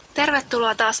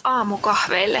Tervetuloa taas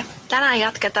aamukahveille. Tänään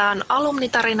jatketaan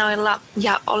alumnitarinoilla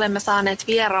ja olemme saaneet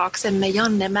vieraaksemme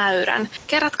Janne Mäyrän.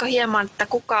 Kerrotko hieman, että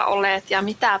kuka olet ja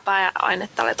mitä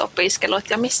pääainetta olet opiskellut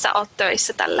ja missä olet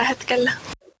töissä tällä hetkellä?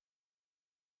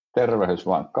 Tervehdys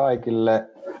vaan kaikille.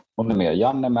 Mun nimi on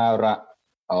Janne Mäyrä.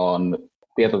 Olen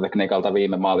tietotekniikalta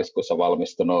viime maaliskuussa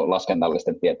valmistunut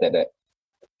laskennallisten tieteiden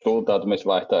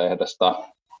suuntautumisvaihtoehdosta.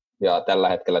 Ja tällä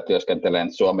hetkellä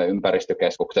työskentelen Suomen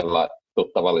ympäristökeskuksella,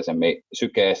 tuttavallisemmin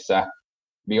Sykeessä,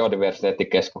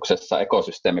 biodiversiteettikeskuksessa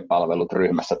ekosysteemipalvelut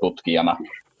ryhmässä tutkijana.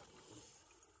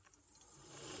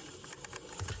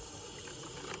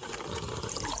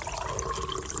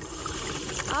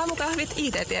 Aamukahvit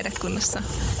IT-tiedekunnassa.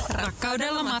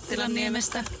 Rakkaudella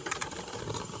Mattilanniemestä.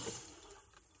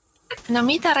 No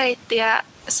mitä reittiä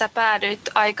sä päädyit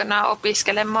aikanaan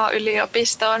opiskelemaan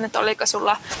yliopistoon? Että oliko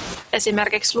sulla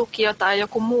esimerkiksi lukio tai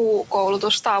joku muu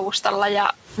koulutus taustalla ja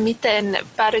miten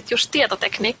päädyit just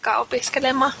tietotekniikkaa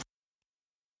opiskelemaan?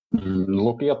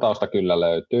 Lukiotausta kyllä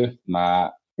löytyy.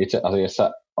 Mä itse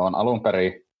asiassa olen alun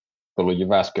perin tullut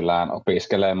Jyväskylään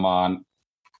opiskelemaan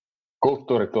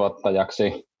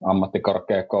kulttuurituottajaksi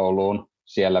ammattikorkeakouluun.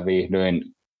 Siellä viihdyin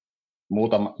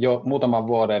muutaman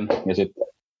vuoden ja sitten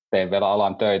tein vielä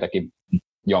alan töitäkin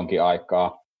jonkin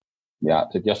aikaa. Ja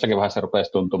sitten jossakin vaiheessa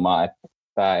rupesi tuntumaan, että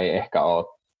tämä ei ehkä ole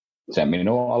se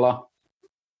minun ala.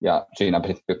 Ja siinä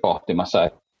sitten pohtimassa,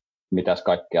 että mitäs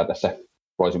kaikkea tässä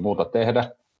voisi muuta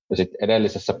tehdä. Ja sitten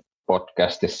edellisessä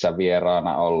podcastissa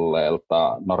vieraana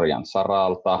olleelta Norjan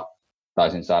Saralta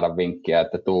taisin saada vinkkiä,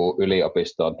 että tuu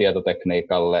yliopistoon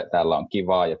tietotekniikalle, täällä on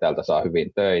kivaa ja täältä saa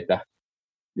hyvin töitä.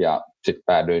 Ja sitten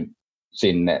päädyin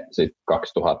sinne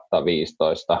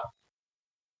 2015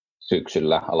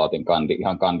 syksyllä, aloitin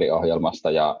ihan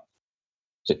kandiohjelmasta ja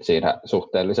sitten siinä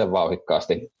suhteellisen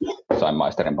vauhdikkaasti sain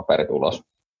maisterin paperit ulos.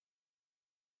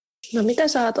 No mitä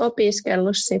sä oot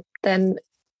opiskellut sitten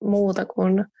muuta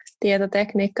kuin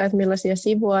tietotekniikkaa, että millaisia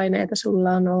sivuaineita sulla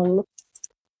on ollut?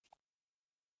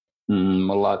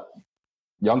 Mulla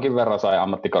jonkin verran sai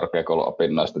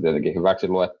ammattikorkeakouluopinnoista tietenkin hyväksi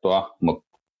luettua,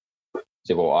 mutta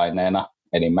sivuaineena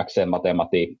enimmäkseen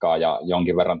matematiikkaa ja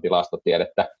jonkin verran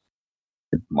tilastotiedettä.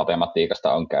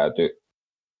 Matematiikasta on käyty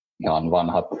ihan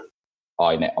vanhat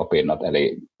aineopinnot,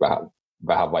 eli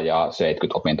vähän vajaa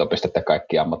 70 opintopistettä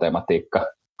kaikkiaan matematiikka.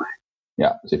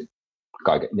 Ja sitten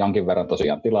jonkin verran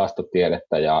tosiaan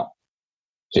tilastotiedettä ja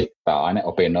sitten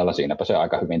pääaineopinnoilla siinäpä se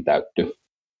aika hyvin täyttyy.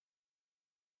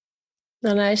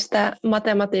 No näistä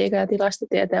matematiikan ja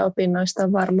tilastotieteen opinnoista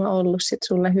on varmaan ollut sit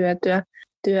sulle hyötyä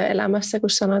työelämässä, kun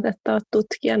sanoit, että olet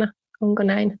tutkijana. Onko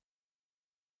näin?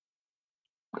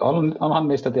 Onhan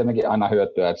niistä tietenkin aina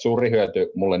hyötyä. Et suuri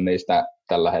hyöty mulle niistä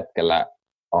tällä hetkellä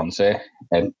on se,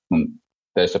 että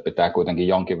töissä pitää kuitenkin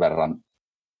jonkin verran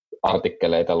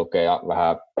artikkeleita lukea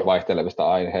vähän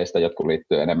vaihtelevista aiheista, jotkut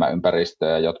liittyy enemmän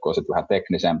ympäristöön ja jotkut on sitten vähän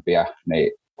teknisempiä,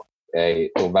 niin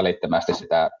ei tule välittömästi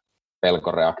sitä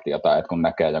pelkoreaktiota, että kun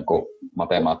näkee jonkun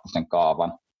matemaattisen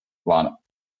kaavan, vaan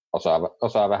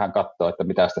osaa vähän katsoa, että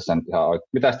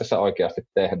mitä tässä oikeasti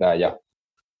tehdään ja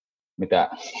mitä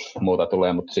muuta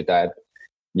tulee, mutta sitä, että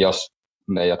jos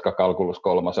ne, jotka kalkulus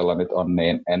kolmosella nyt on,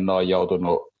 niin en ole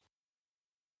joutunut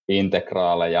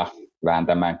integraaleja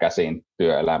vääntämään käsin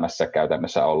työelämässä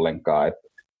käytännössä ollenkaan. Että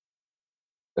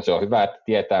se on hyvä, että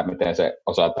tietää, miten se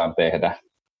osataan tehdä.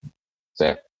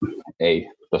 Se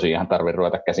ei tosiaan tarvitse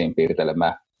ruveta käsin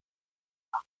piirtelemään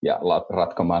ja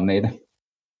ratkomaan niitä.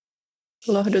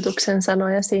 Lohdutuksen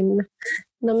sanoja sinne.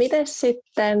 No miten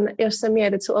sitten, jos sä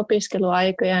mietit sun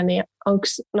opiskeluaikoja, niin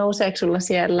nouseeko sulla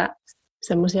siellä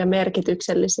semmoisia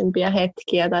merkityksellisimpiä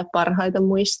hetkiä tai parhaita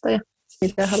muistoja,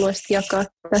 mitä haluaisit jakaa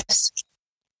tässä?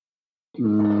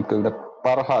 Kyllä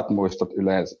parhaat muistot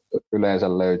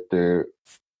yleensä löytyy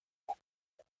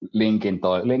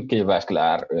Linkki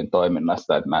Jyväskylä ry:n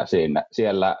toiminnasta, että mä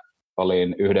siellä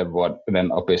olin 1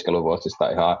 vuoden opiskeluvuosista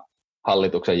ihan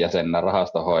hallituksen jäsenenä,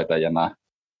 rahastohoitajana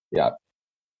ja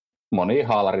moni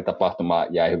haalaritapahtuma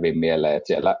jäi hyvin mieleen, että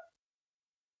siellä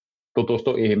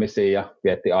tutustui ihmisiin ja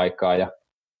vietti aikaa ja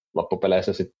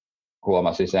loppupeleissä sitten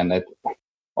huomasi sen, että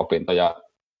opintoja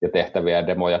ja tehtäviä ja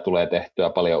demoja tulee tehtyä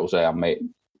paljon useammin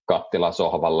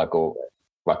kattilasohvalla kuin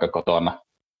vaikka kotona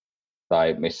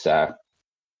tai missään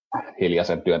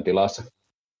hiljaisen työn tilassa.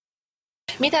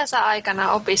 Mitä sä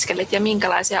aikana opiskelit ja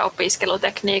minkälaisia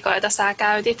opiskelutekniikoita sä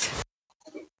käytit?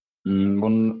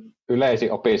 Mun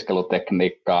yleisin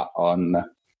opiskelutekniikka on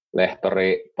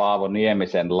lehtori Paavo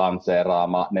Niemisen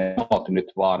lanseeraama "Demot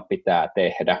nyt vaan pitää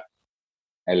tehdä".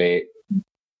 Eli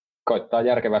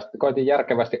koitin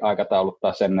järkevästi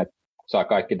aikatauluttaa sen, että saa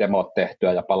kaikki demot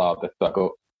tehtyä ja palautettua,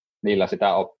 kun niillä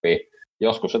sitä oppii.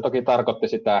 joskus se toki tarkoitti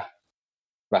sitä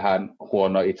vähän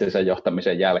huono itsensä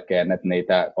johtamisen jälkeen, että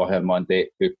niitä ohjelmointi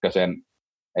 1,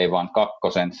 ei vaan 2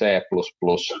 C++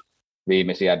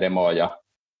 viimeisiä demoja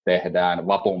tehdään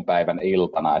vapunpäivän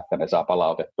iltana, että ne saa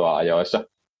palautettua ajoissa.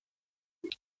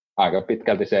 Aika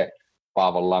pitkälti se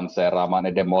Paavon lanseeraama,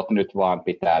 ne demot nyt vaan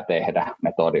pitää tehdä.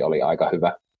 Metodi oli aika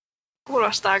hyvä.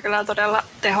 Kuulostaa kyllä todella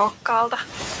tehokkaalta.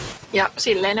 Ja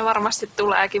silleen ne varmasti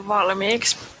tuleekin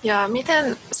valmiiksi. Ja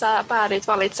miten sä päädyit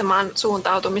valitsemaan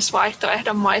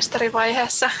suuntautumisvaihtoehdon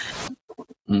maisterivaiheessa?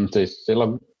 Siis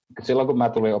silloin kun mä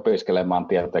tulin opiskelemaan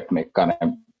tietotekniikkaa, niin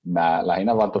mä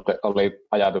lähinnä vaan oli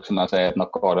ajatuksena se, että no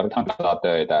koodarithan saa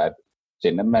töitä, että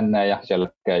sinne menee ja siellä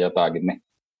tekee jotakin, niin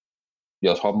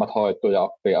jos hommat hoituu ja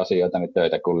oppii asioita, niin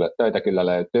töitä kyllä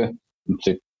löytyy. Mutta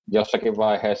sitten jossakin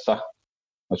vaiheessa,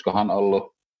 olisikohan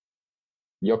ollut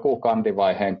joku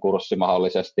kandivaiheen kurssi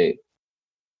mahdollisesti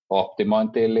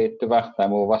optimointiin liittyvä tai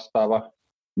muu vastaava,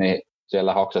 niin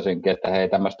siellä hoksasinkin, että hei,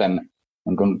 tämmöisten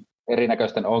niin kun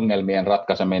erinäköisten ongelmien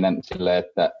ratkaiseminen sille,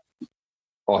 että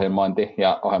ohjelmointi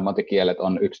ja ohjelmointikielet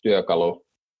on yksi työkalu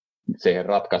siihen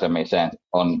ratkaisemiseen,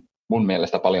 on mun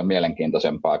mielestä paljon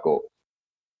mielenkiintoisempaa kuin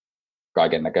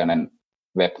kaikennäköinen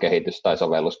web-kehitys tai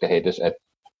sovelluskehitys, että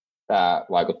tämä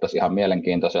vaikuttaisi ihan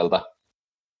mielenkiintoiselta.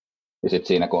 Ja sitten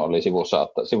siinä, kun oli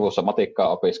sivussa matikkaa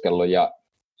opiskellut ja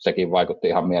sekin vaikutti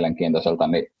ihan mielenkiintoiselta,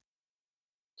 niin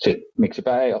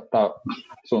miksipä ei ottaa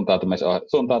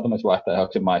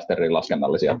suuntautumisvaihtoehdoksi maisterin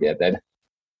laskennallisia tieteitä.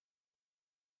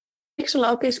 Eikö sulla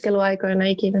opiskeluaikoina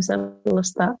ikinä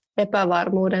sellaista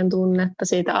epävarmuuden tunnetta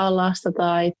siitä alasta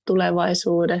tai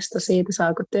tulevaisuudesta, siitä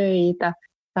saako töitä,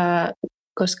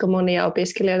 koska monia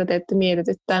opiskelijoita teette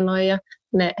mietityttää noin ja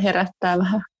ne herättää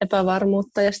vähän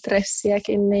epävarmuutta ja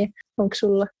stressiäkin, niin onko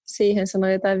sulla siihen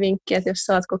sanoa jotain vinkkiä, että jos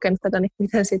sä oot kokenut tätä, niin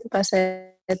miten siitä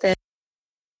pääsee eteen?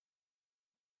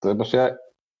 Tosiaan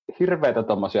hirveitä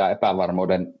tuommoisia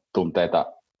epävarmuuden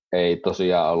tunteita ei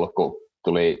tosiaan ollut, kun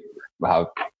tuli vähän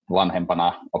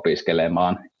vanhempana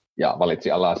opiskelemaan ja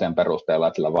valitsi alaa sen perusteella,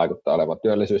 että sillä vaikuttaa oleva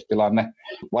työllisyystilanne.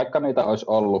 Vaikka niitä olisi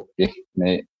ollutkin,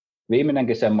 niin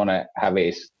viimeinenkin semmoinen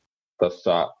hävisi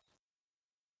tuossa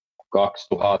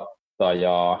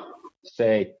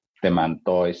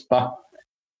 2017,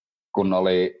 kun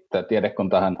oli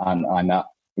tiedekuntahan aina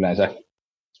yleensä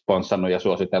sponssannut ja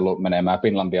suositellut menemään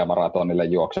Finlandia-maratonille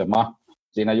juoksemaan.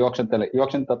 Siinä juoksin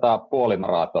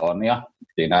puolimaratonia.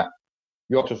 Siinä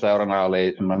juoksuseurana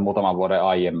oli muutaman vuoden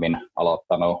aiemmin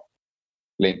aloittanut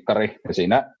linkkari. Ja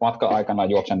siinä matka-aikana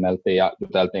juoksenneltiin ja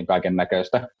juteltiin kaiken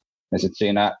näköistä. Ja sitten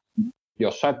siinä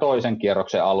jossain toisen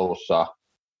kierroksen alussa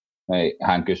niin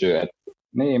hän kysyi, että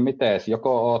niin, mites,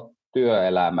 joko olet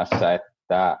työelämässä,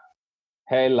 että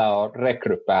heillä on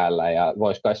rekry päällä ja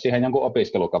vois kai siihen jonkun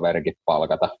opiskelukaverikin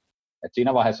palkata. Et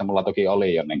siinä vaiheessa mulla toki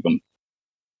oli jo niin kun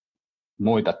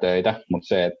muita töitä, mutta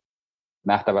se, että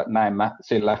näin mä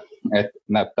sillä, että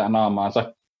näyttää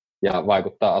naamaansa ja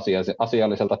vaikuttaa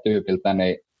asialliselta tyypiltä,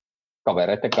 niin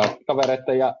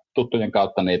kavereiden ja tuttujen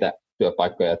kautta niitä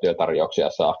työpaikkoja ja työtarjouksia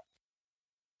saa.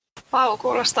 Vau,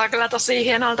 kuulostaa kyllä tosi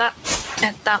hienolta,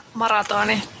 että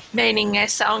maratoni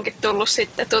meiningeissä onkin tullut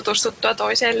sitten tutustuttua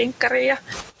toiseen linkkariin ja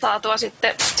saatua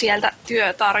sitten sieltä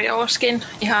työtarjouskin.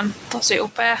 Ihan tosi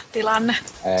upea tilanne.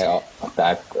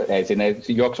 Ei siinä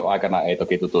juoksuaikana ei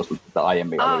toki tutustuttu, että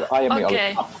aiemmin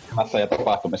oli massa ja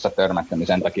tapahtumissa törmätty, niin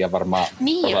sen takia varmaan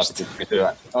niin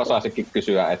osasikin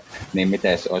kysyä, että niin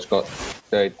miten olisiko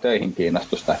töihin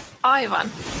kiinnostusta. Aivan.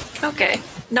 Okei.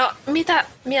 No mitä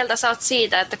mieltä sä oot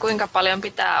siitä, että kuinka paljon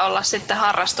pitää olla sitten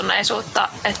harrastuneisuutta,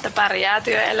 että pärjää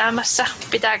työelämässä?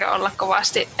 Pitääkö olla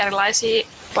kovasti erilaisia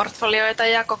portfolioita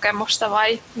ja kokemusta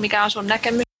vai mikä on sun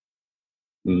näkemys?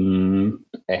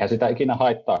 Eihän sitä ikinä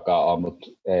haittaakaan ole, mutta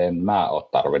en mä ole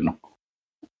tarvinnut.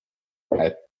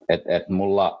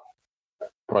 Mulla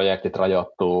projektit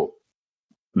rajoittuu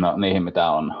niihin,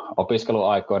 mitä on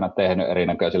opiskeluaikoina tehnyt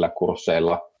erinäköisillä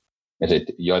kursseilla ja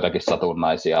sitten joitakin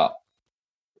satunnaisia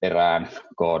erään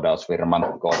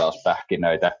koodausfirman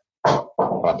koodauspähkinöitä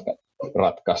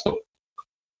ratkaistu.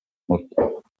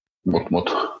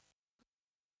 Mut.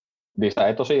 Niistä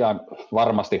ei tosiaan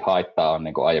varmasti haittaa on,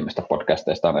 niin kuin aiemmista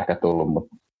podcasteista on ehkä tullut,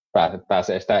 mutta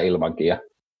pääsee sitä ilmankin. Ja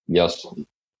jos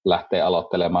lähtee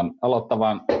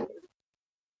aloittavaan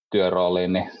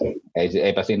työrooliin, niin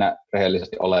eipä siinä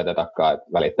rehellisesti oletetakaan, että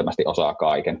välittömästi osaa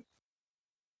kaiken.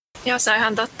 Joo, se on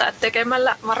ihan totta, että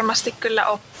tekemällä varmasti kyllä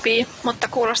oppii, mutta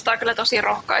kuulostaa kyllä tosi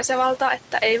rohkaisevalta,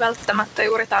 että ei välttämättä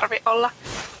juuri tarvi olla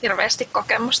hirveästi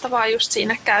kokemusta, vaan just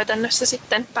siinä käytännössä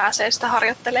sitten pääsee sitä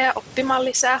harjoittelemaan ja oppimaan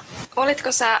lisää.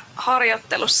 Olitko sä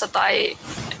harjoittelussa tai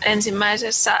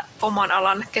ensimmäisessä oman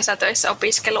alan kesätöissä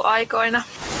opiskeluaikoina?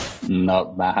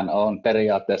 No, mähän olen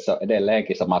periaatteessa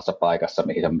edelleenkin samassa paikassa,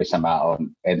 missä mä olen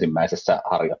ensimmäisessä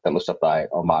harjoittelussa tai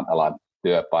oman alan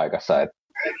työpaikassa.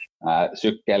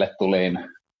 Sykkeelle tulin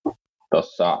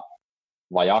tuossa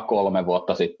vajaa 3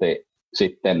 vuotta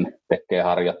sitten tekee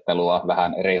harjoittelua,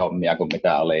 vähän eri hommia kuin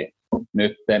mitä oli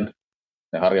nytten.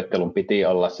 Se harjoittelun piti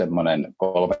olla semmoinen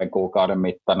 3 kuukauden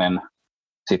mittainen,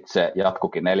 sitten se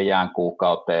jatkuikin 4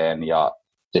 kuukauteen ja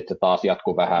sitten se taas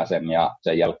jatkui vähäsen ja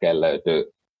sen jälkeen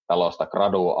löytyi talosta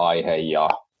graduaihe ja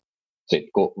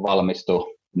sitten kun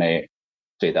valmistui, niin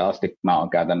siitä asti mä oon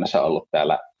käytännössä ollut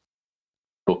täällä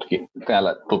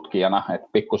tutkijana, että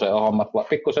pikkusen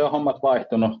on hommat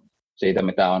vaihtunut siitä,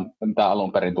 mitä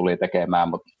alun perin tuli tekemään,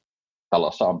 mutta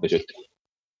talossa on pysytty.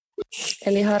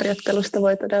 Eli harjoittelusta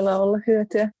voi todella olla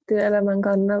hyötyä työelämän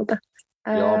kannalta.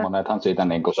 Joo, monethan siitä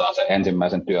niin kun saa sen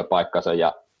ensimmäisen työpaikkansa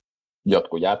ja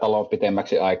jotkut jää taloon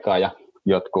pitemmäksi aikaa ja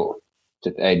jotkut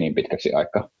sitten ei niin pitkäksi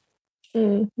aikaa.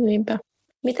 Niinpä.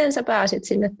 Miten sä pääsit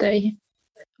sinne töihin?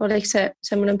 Oliko se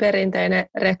semmoinen perinteinen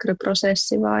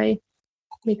rekryprosessi vai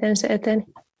miten se eteni?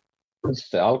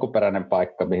 Se alkuperäinen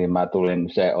paikka, mihin mä tulin,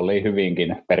 se oli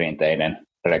hyvinkin perinteinen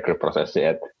rekryprosessi.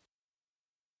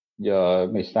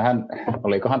 Missähän,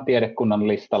 olikohan tiedekunnan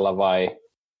listalla vai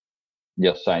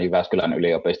jossain Jyväskylän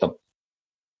yliopiston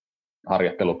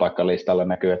harjoittelupaikkalistalla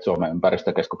näkyy, että Suomen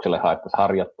ympäristökeskukselle haettaisiin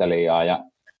harjoittelijaa ja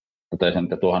totesin,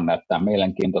 että tuohon näyttää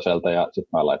mielenkiintoiselta ja sitten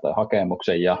mä laitoin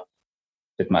hakemuksen ja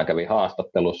sitten mä kävin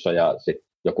haastattelussa ja sitten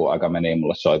joku aika meni,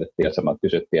 mulle soitettiin ja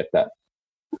kysyttiin, että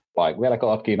vieläkö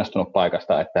olet kiinnostunut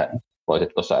paikasta, että voisit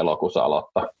tuossa elokuussa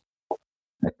aloittaa.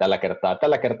 Et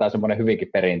tällä kertaa semmoinen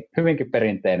hyvinkin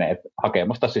perinteinen, että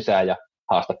hakemusta sisään ja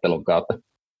haastattelun kautta.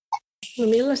 No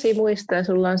millaisia muistoja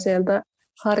sulla on sieltä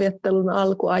harjoittelun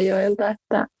alkuajoilta,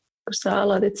 että kun sä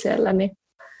aloitit siellä, niin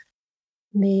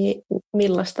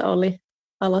millaista oli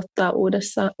aloittaa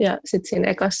uudessa ja sitten siinä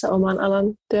ekassa oman alan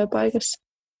työpaikassa?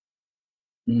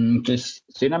 Siis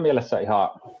siinä mielessä ihan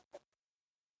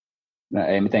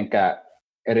ei mitenkään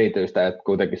erityistä, että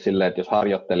kuitenkin silleen, että jos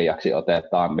harjoittelijaksi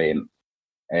otetaan, niin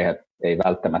ei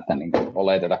välttämättä niin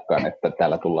oletetakaan, että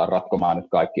täällä tullaan ratkomaan nyt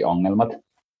kaikki ongelmat.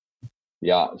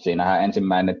 Ja siinähän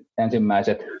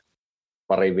ensimmäiset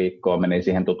 2 viikkoa meni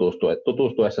siihen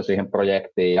tutustuessa siihen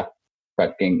projektiin ja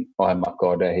kaikkiin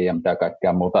ohjelmakoodeihin ja mitä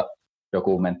kaikkea muuta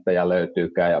dokumentteja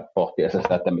löytyykään ja pohtiessa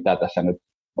sitä, että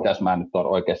mitäs mä nyt olen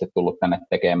oikeasti tullut tänne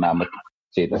tekemään, mutta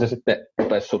siitä se sitten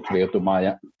rupesi sutviutumaan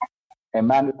ja en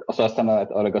mä nyt osaa sanoa,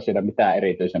 että oliko siinä mitään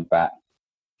erityisempää.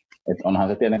 Että onhan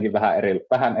se tietenkin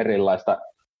vähän erilaista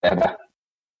tehdä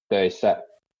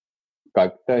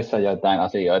töissä jotain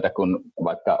asioita kuin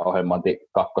vaikka ohjelmointi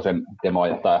 2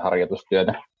 demoja tai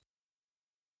harjoitustyötä.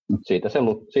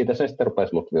 Siitä se sitten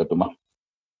rupesi lutviutumaan.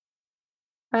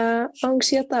 Onko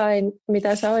jotain,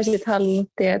 mitä sä olisit halunnut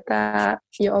tietää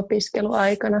jo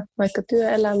opiskeluaikana, vaikka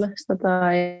työelämästä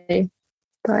tai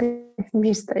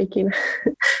mistä ikinä?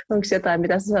 Onko jotain,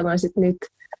 mitä sä sanoisit nyt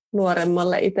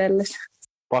nuoremmalle itsellesi?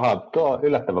 Tuo on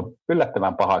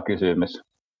yllättävän paha kysymys.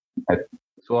 Et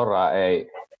suoraan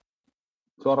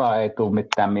ei tule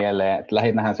mitään mieleen. Et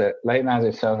lähinnähän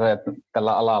siis se on se, että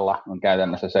tällä alalla on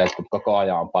käytännössä se, että koko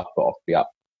ajan on pakko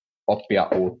oppia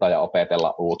uutta ja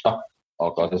opetella uutta.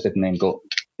 Olkoon se sitten niinku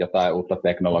jotain uutta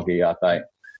teknologiaa tai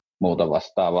muuta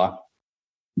vastaavaa.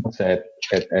 Se,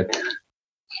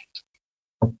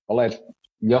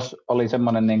 jos oli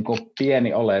semmoinen niinku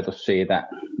pieni oletus siitä,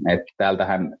 että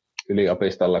täältähän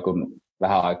yliopistolla, kun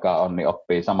vähän aikaa on, niin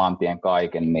oppii saman tien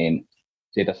kaiken, niin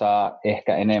siitä saa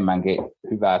ehkä enemmänkin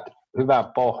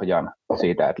hyvän pohjan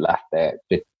siitä, että lähtee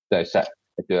töissä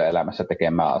ja työelämässä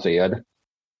tekemään asioita.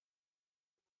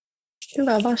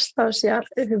 Hyvä vastaus ja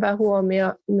hyvä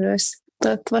huomio myös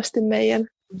toivottavasti meidän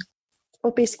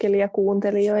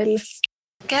opiskelijakuuntelijoille.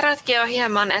 Kerrotkin jo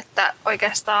hieman, että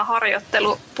oikeastaan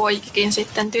harjoittelu poikikin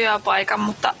sitten työpaikan,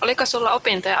 mutta oliko sulla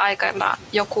opintojen aikana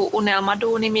joku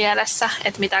unelmaduuni mielessä,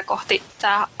 että mitä kohti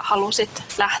sä halusit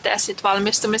lähteä sitten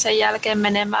valmistumisen jälkeen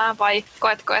menemään, vai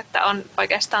koetko, että on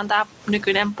oikeastaan tämä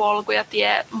nykyinen polku ja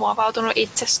tie muovautunut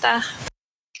itsestään?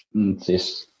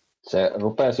 Siis se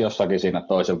rupesi jossakin siinä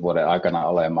 2 vuoden aikana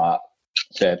olemaan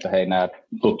se, että hei, nämä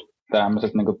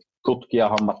tämmöiset niin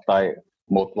tutkijahommat tai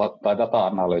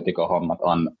data-analyytikon hommat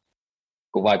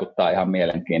kun vaikuttaa ihan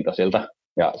mielenkiintoisilta.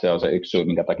 Ja se on se yksi syy,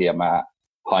 minkä takia mä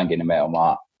hainkin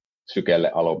nimenomaan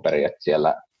Sykelle alun perin, että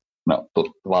siellä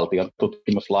valtion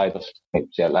tutkimuslaitos, niin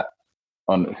siellä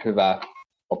on hyvä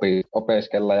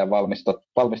opiskella ja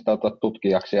valmistautua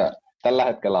tutkijaksi. Ja tällä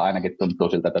hetkellä ainakin tuntuu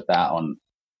siltä, että tämä on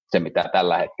se, mitä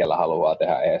tällä hetkellä haluaa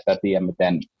tehdä. Ei sitä tiedä,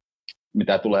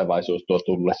 mitä tulevaisuus tuo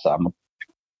tullessaan, mutta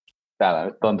täällä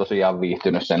nyt on tosiaan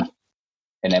viihtynyt sen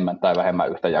enemmän tai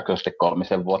vähemmän yhtäjaksoisesti 3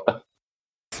 vuotta.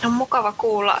 On mukava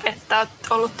kuulla, että olet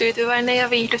ollut tyytyväinen ja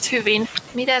viihdyt hyvin.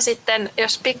 Miten sitten,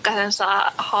 jos pikkasen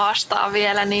saa haastaa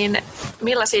vielä, niin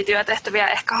millaisia työtehtäviä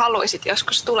ehkä haluaisit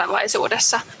joskus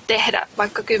tulevaisuudessa tehdä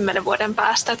vaikka 10 vuoden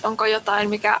päästä? Että onko jotain,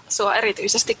 mikä sinua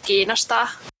erityisesti kiinnostaa?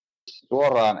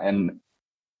 Suoraan en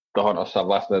tuohon osaa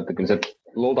vastata, että kyllä se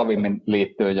luultavimmin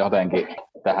liittyy jotenkin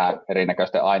tähän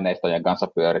erinäköisten aineistojen kanssa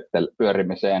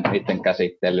pyörimiseen, niiden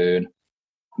käsittelyyn,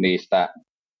 niistä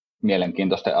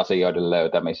mielenkiintoisten asioiden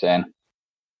löytämiseen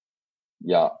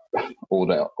ja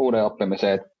uuden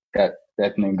oppimiseen.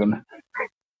 Niin kun,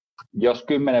 jos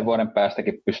 10 vuoden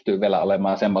päästäkin pystyy vielä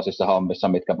olemaan semmoisissa hommissa,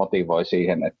 mitkä motivoi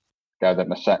siihen, että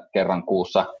käytännössä kerran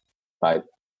kuussa tai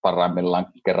parhaimmillaan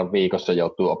kerran viikossa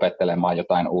joutuu opettelemaan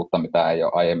jotain uutta, mitä ei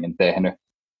ole aiemmin tehnyt,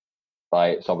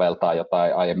 tai soveltaa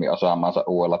jotain aiemmin osaamaansa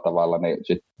uudella tavalla, niin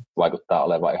sit vaikuttaa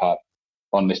olevan ihan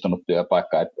onnistunut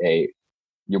työpaikka, että ei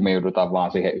jumiuduta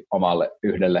vaan siihen omalle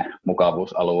yhdelle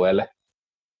mukavuusalueelle,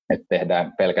 että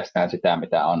tehdään pelkästään sitä,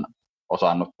 mitä on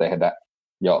osannut tehdä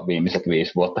jo viimeiset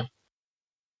 5 vuotta.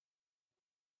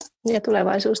 Ja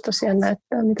tulevaisuus tosiaan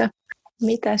näyttää,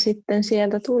 mitä sitten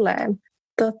sieltä tulee.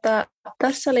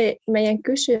 Tässä oli meidän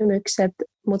kysymykset,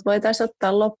 mutta voitaisiin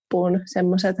ottaa loppuun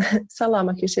semmoiset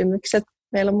salamakysymykset.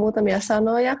 Meillä on muutamia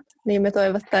sanoja, niin me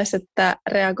toivottaisiin, että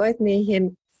reagoit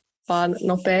niihin vaan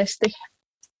nopeasti,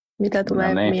 mitä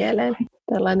tulee mieleen.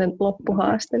 Tällainen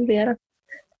loppuhaaste vielä.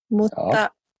 Mutta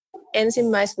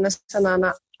ensimmäisenä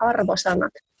sanana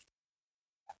arvosanat.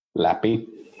 Läpi.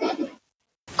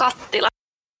 Kattila.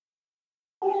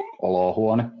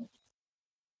 Olohuone.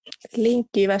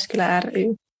 Linkki Jyväskylä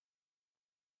ry.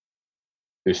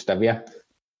 Ystäviä.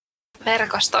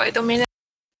 Verkostoituminen.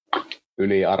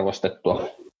 Yliarvostettua.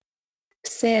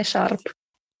 C-sharp.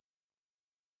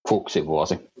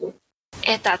 Fuksivuosi.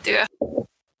 Etätyö.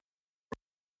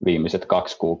 Viimeiset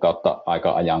 2 kuukautta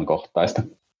aika ajankohtaista.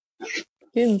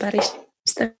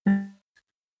 Ympäristö.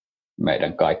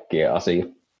 Meidän kaikkien asia.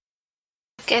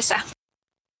 Kesä.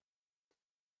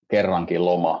 Kerrankin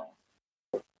loma.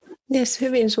 Jes,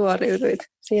 hyvin suoriuduit.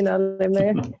 Siinä oli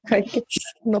meidän kaikki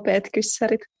nopeat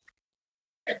kyssärit.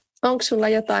 Onko sulla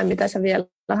jotain, mitä sä vielä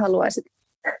haluaisit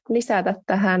lisätä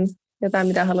tähän? Jotain,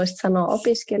 mitä haluaisit sanoa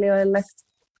opiskelijoille?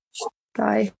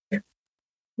 Tai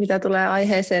mitä tulee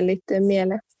aiheeseen liittyen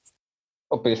mieleen?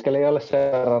 Opiskelijoille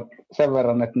sen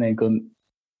verran, että niin kuin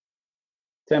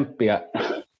tsemppiä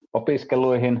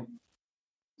opiskeluihin.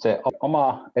 Se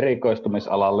oma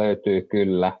erikoistumisala löytyy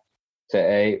kyllä. Se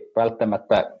ei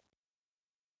välttämättä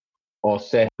ole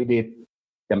se, pidit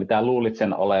ja mitä luulit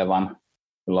sen olevan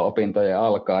silloin opintojen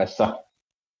alkaessa.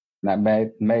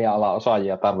 Meidän alan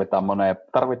osaajia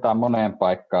tarvitaan moneen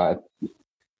paikkaan.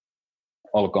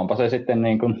 Olkoonpa se sitten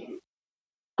niin kuin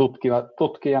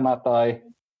tutkijana tai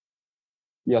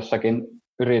jossakin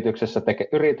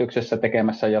yrityksessä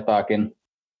tekemässä jotakin,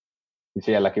 niin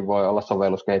sielläkin voi olla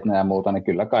sovelluskehittäjä ja muuta, niin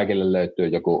kyllä kaikille löytyy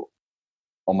joku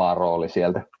oma rooli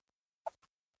sieltä.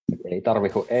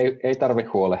 Ei tarvi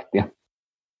huolehtia.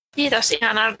 Kiitos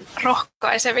ihanan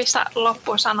rohkaisevista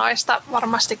loppusanoista.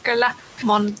 Varmasti kyllä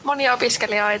monia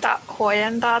opiskelijoita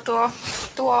huojentaa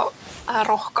tuo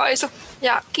rohkaisu.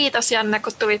 Ja kiitos Janne,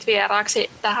 kun tulit vieraaksi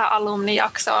tähän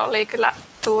alumnijaksoon. Oli kyllä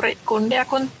suuri kunnia,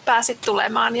 kun pääsit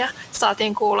tulemaan ja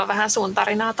saatiin kuulla vähän sun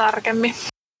tarinaa tarkemmin.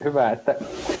 Hyvä, että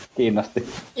kiinnosti.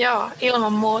 Joo,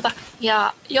 ilman muuta.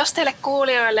 Ja jos teille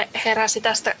kuulijoille heräsi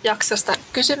tästä jaksosta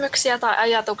kysymyksiä tai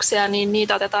ajatuksia, niin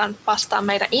niitä otetaan vastaan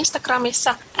meidän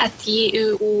Instagramissa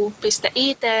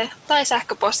 @jyu.it tai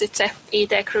sähköpostitse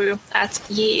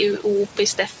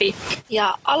itcrew@jyu.fi.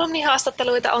 Ja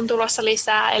alumnihaastatteluita on tulossa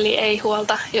lisää, eli ei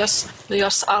huolta,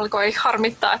 jos alkoi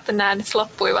harmittaa, että nämä nyt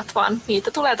loppuivat, vaan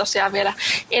niitä tulee tosiaan vielä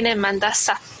enemmän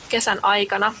tässä kesän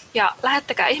aikana. Ja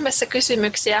lähettäkää ihmeessä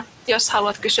kysymyksiä, jos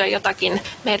haluat kysyä jotakin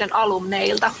meidän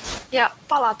alumneilta. Ja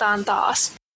palataan taas.